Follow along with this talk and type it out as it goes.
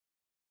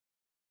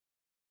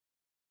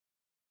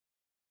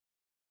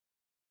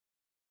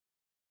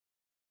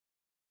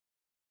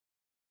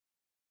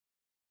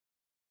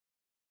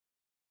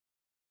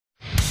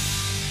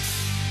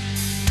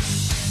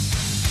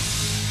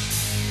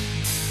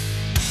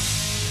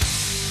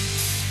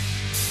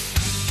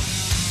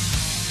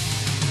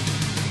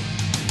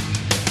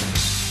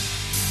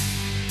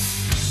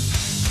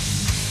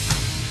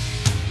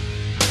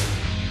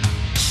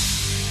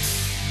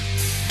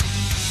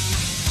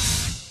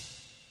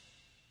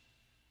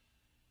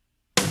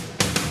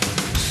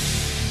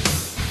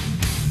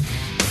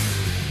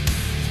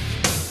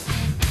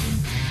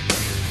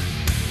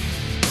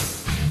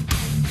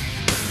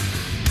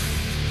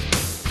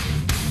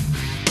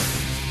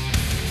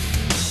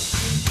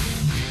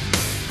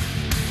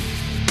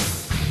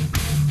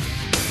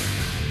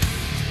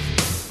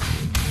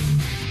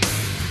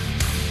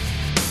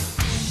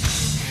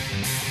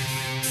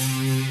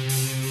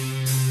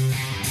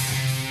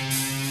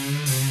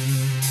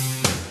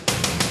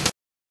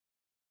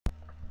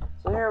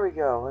there we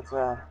go. It's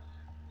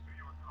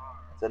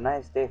a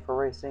nice day for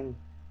racing.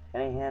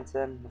 Kenny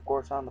Hansen, of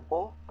course, on the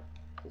pole.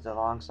 He's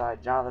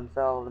alongside Jonathan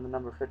Feld in the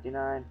number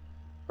 59.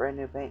 Brand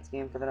new paint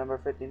scheme for the number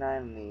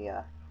 59 in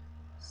the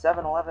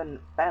 7-Eleven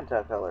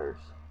Fanta colors.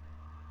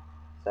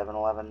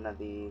 7-Eleven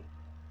the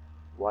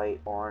white,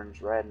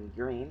 orange, red, and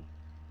green.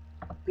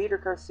 Peter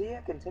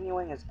Garcia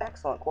continuing his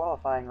excellent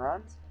qualifying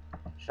runs.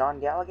 Sean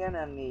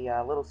Galligan in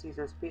the Little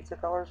Caesars Pizza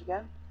colors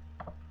again.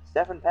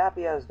 Stefan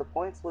Papia is the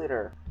points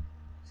leader.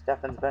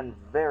 Stefan's been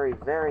very,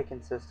 very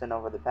consistent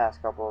over the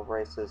past couple of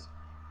races.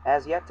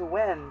 Has yet to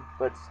win,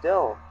 but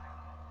still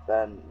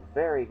been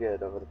very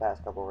good over the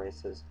past couple of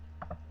races.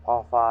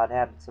 Paul Fod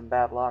had some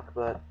bad luck,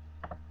 but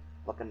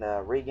looking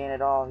to regain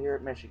it all here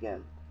at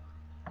Michigan.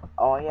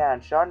 Oh yeah,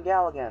 and Sean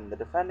Galligan, the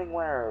defending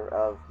winner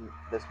of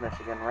this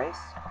Michigan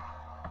race.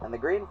 And the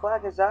green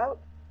flag is out.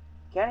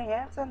 Kenny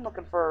Hansen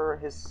looking for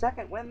his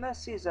second win this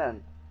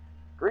season.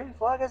 Green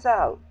flag is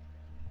out.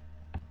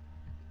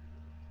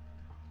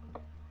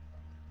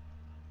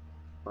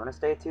 We're going to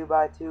stay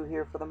 2x2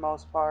 here for the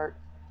most part.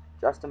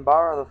 Justin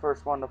Barr, the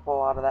first one to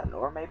pull out of that,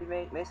 or maybe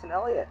Mason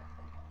Elliott.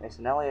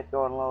 Mason Elliott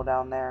going low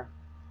down there.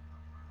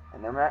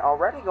 And they're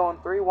already going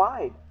 3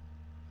 wide.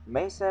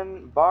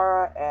 Mason,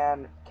 Barra,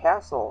 and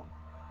Castle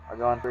are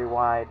going 3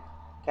 wide.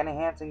 Kenny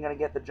Hansen going to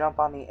get the jump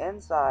on the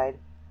inside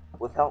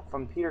with help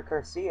from Peter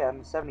Garcia in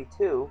the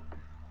 72.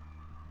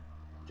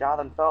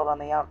 Jonathan Feld on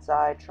the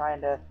outside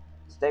trying to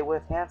stay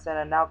with Hansen,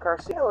 and now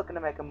Garcia looking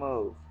to make a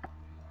move.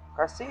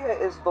 Garcia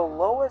is the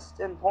lowest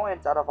in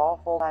points out of all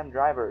full-time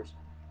drivers.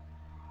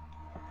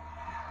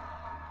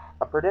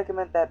 A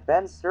predicament that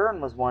Ben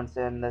Stern was once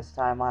in this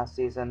time last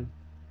season.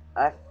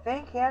 I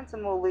think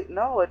Hansen will lead.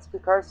 No, it's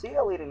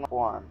Garcia leading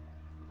one.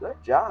 Good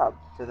job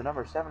to the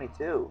number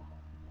 72.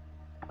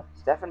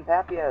 Stefan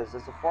Papias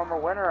is a former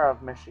winner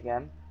of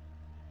Michigan.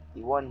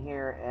 He won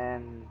here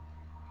in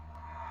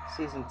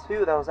Season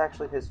 2. That was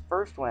actually his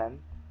first win.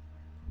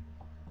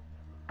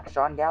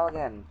 Sean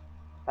Galligan,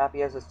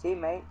 Papias'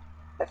 teammate.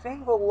 I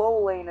think the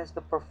low lane is the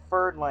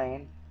preferred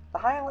lane. The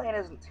high lane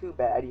isn't too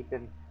bad. You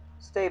can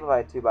stay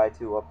by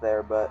 2x2 up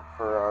there, but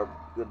for a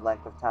good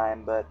length of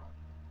time. But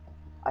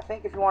I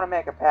think if you want to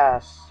make a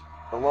pass,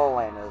 the low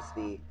lane is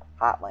the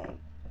hot lane.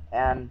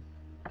 And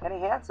Kenny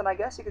Hansen, I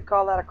guess you could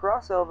call that a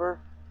crossover,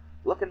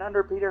 looking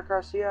under Peter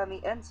Garcia on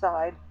the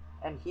inside,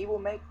 and he will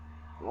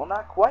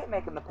not quite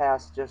making the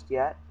pass just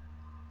yet.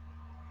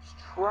 He's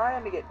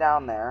trying to get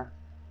down there.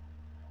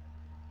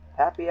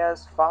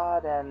 Papias,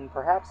 Fod, and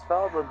perhaps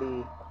Feld would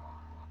be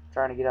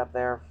trying to get up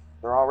there.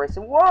 They're all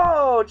racing.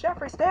 Whoa!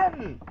 Jeffrey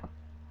Stanton!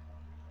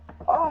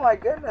 Oh my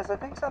goodness, I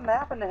think something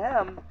happened to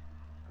him.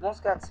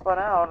 Almost got spun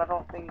out. I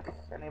don't think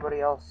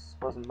anybody else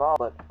was involved,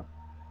 but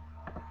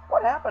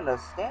what happened to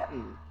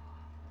Stanton?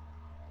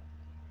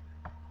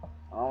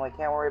 Oh, we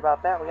can't worry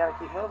about that. We gotta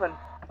keep moving.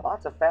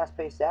 Lots of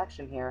fast-paced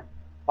action here.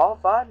 Paul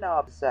Fod now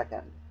up to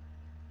second.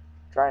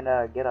 Trying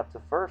to get up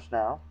to first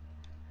now.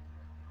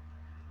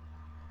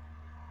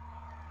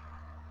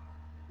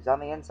 He's on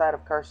the inside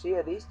of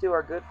Garcia. These two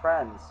are good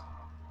friends,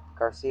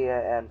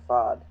 Garcia and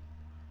Fod.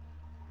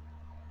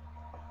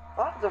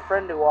 Fod's a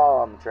friend to all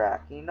on the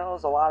track. He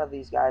knows a lot of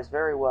these guys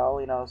very well.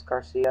 He knows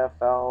Garcia,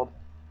 Feld,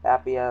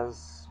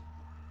 Papias,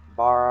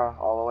 Barra,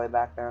 all the way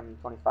back there in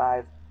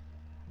 25.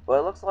 But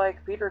it looks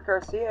like Peter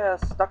Garcia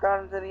stuck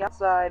out into the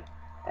outside,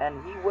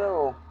 and he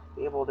will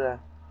be able to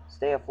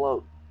stay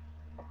afloat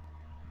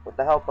with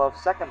the help of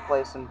second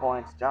place in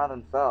points,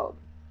 Jonathan Feld.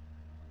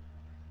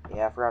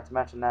 Yeah, I forgot to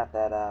mention that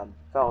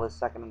Feld is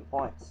second in the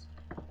points.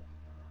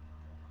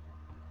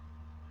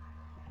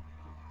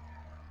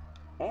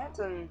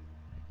 Hansen,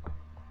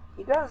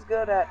 he does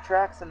good at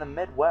tracks in the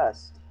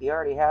Midwest. He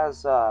already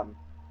has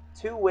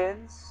 2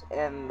 wins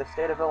in the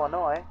state of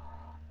Illinois.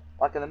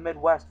 Like in the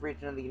Midwest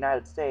region of the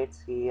United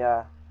States,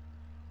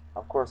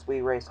 of course,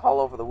 we race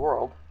all over the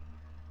world.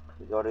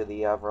 We go to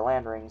the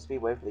Verlandering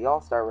Speedway for the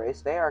All-Star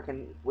race.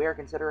 We are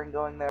considering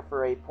going there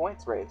for a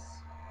points race.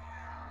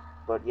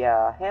 But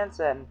yeah,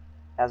 Hansen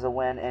has a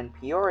win in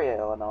Peoria,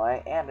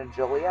 Illinois, and in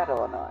Joliet,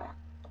 Illinois.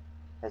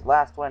 His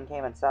last win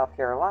came in South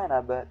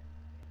Carolina, but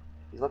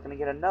he's looking to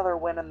get another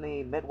win in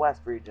the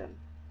Midwest region.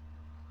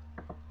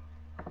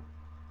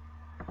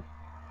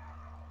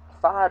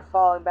 Fod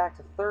falling back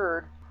to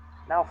third,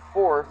 now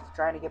fourth,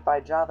 trying to get by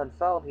Jonathan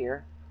Feld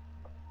here.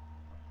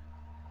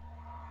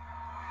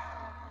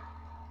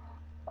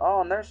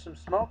 Oh, and there's some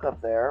smoke up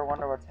there.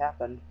 Wonder what's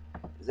happened.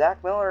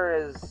 Zach Miller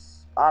is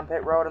on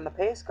pit road, and the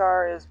pace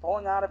car is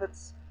pulling out of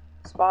its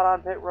spot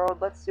on pit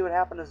road. Let's see what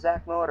happened to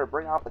Zach Miller to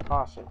bring out the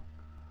caution.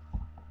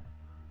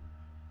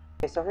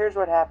 Okay, so here's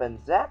what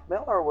happened. Zach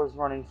Miller was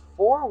running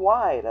 4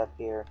 wide up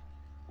here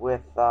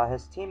with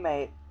his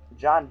teammate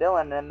John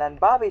Dillon, and then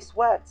Bobby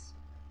Sweats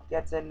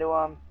gets into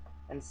him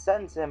and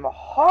sends him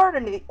hard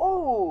into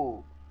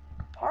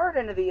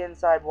the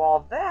inside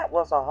wall. That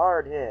was a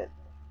hard hit.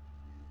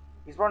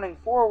 He's running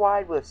 4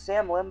 wide with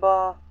Sam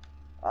Limbaugh,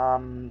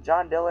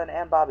 John Dillon,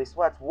 and Bobby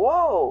Sweats.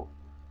 Whoa!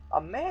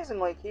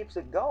 Amazingly keeps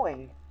it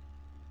going.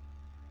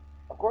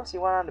 Of course, he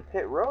went on to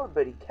pit road,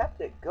 but he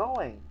kept it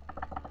going.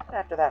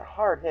 after that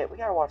hard hit? We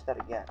gotta watch that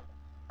again.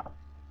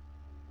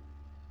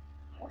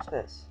 What's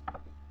this?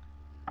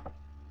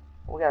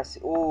 We gotta see.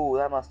 Ooh,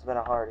 that must have been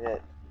a hard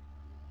hit.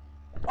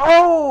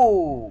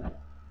 Oh!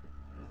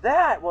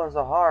 That was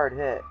a hard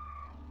hit.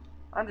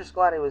 I'm just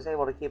glad he was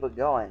able to keep it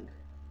going.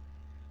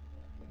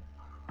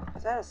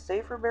 Is that a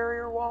safer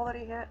barrier wall that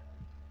he hit?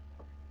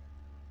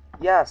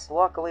 Yes,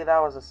 luckily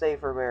that was a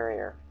safer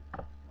barrier.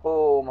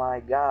 Oh my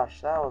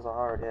gosh, that was a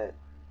hard hit.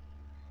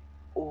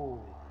 Ooh,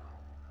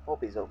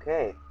 hope he's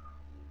okay.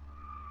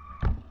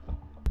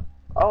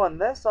 Oh, and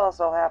this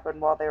also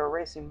happened while they were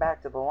racing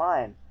back to the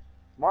line.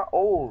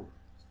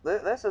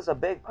 This is a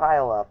big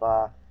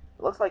pileup.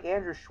 It looks like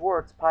Andrew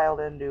Schwartz piled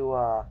into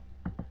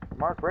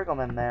Mark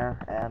Riggleman there,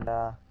 and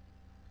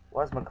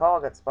Wes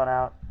McCall got spun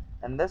out.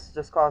 And this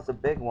just caused a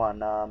big one.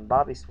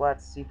 Bobby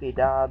Sweats, C.P.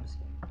 Dobbs,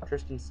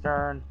 Tristan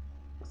Stern.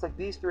 Looks like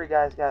these three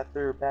guys got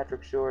through.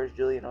 Patrick Shores,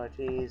 Julian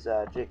Ortiz,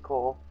 Jake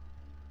Cole.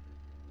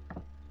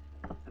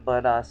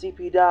 But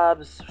C.P.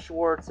 Dobbs,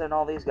 Schwartz, and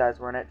all these guys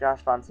were in it. Josh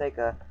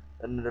Fonseca,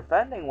 and the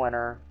defending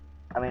winner,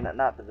 I mean,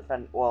 not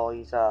the well,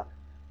 he's the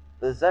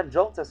Zen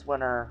Joltis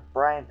winner,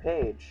 Brian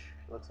Page.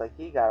 Looks like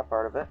he got a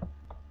part of it.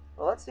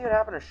 Well, let's see what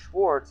happened to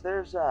Schwartz.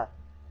 There's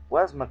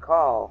Wes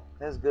McCall.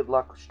 His good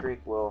luck streak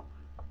will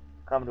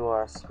come to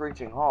a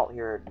screeching halt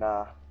here in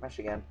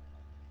Michigan.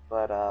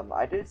 But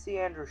I did see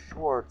Andrew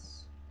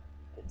Schwartz.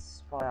 It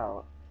spun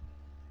out.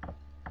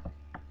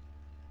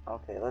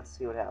 Okay, let's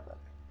see what happened.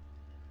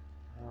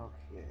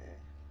 Okay.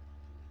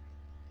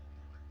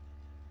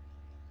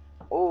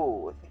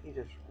 Oh, I think he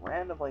just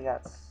randomly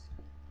got...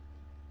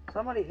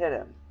 Somebody hit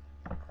him.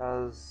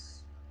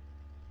 Because...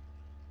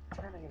 I'm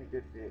trying to get a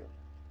good view.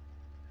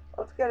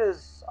 Let's get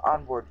his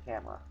onboard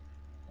camera.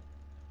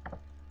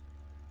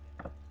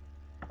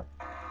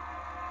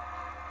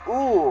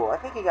 Ooh, I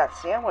think he got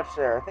sandwiched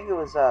there. I think it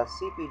was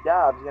C.P.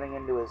 Dobbs getting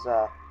into his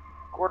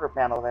quarter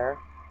panel there.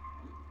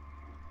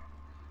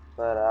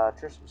 But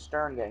Tristan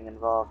Stern getting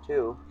involved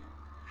too.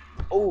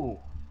 Ooh!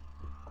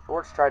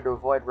 Schwartz tried to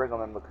avoid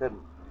Riggleman but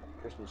couldn't.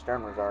 Tristan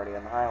Stern was already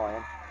in the high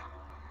lane.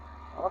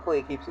 Luckily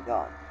he keeps it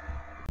going.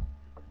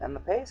 And the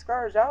pace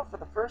car is out for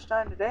the first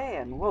time today,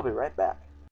 and we'll be right back.